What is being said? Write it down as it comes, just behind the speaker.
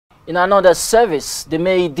In another service, the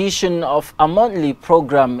May edition of a monthly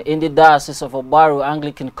program in the Diocese of Obaru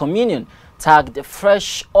Anglican Communion, tagged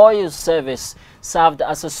Fresh Oil Service, served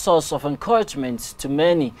as a source of encouragement to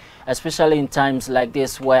many, especially in times like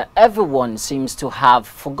this where everyone seems to have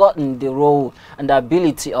forgotten the role and the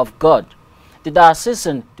ability of God. The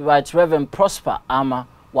diocesan, the Right Reverend Prosper Amah,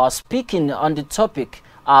 while speaking on the topic,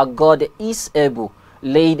 Our God is Able,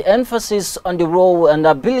 laid emphasis on the role and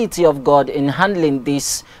ability of God in handling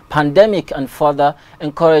this pandemic and further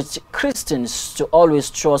encouraged Christians to always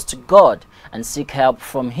trust God and seek help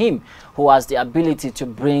from Him, who has the ability to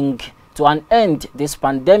bring to an end this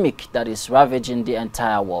pandemic that is ravaging the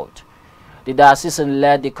entire world. The diocesan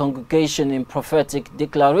led the congregation in prophetic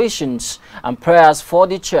declarations and prayers for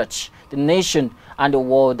the church, the nation, and the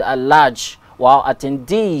world at large, while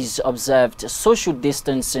attendees observed social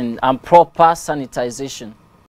distancing and proper sanitization.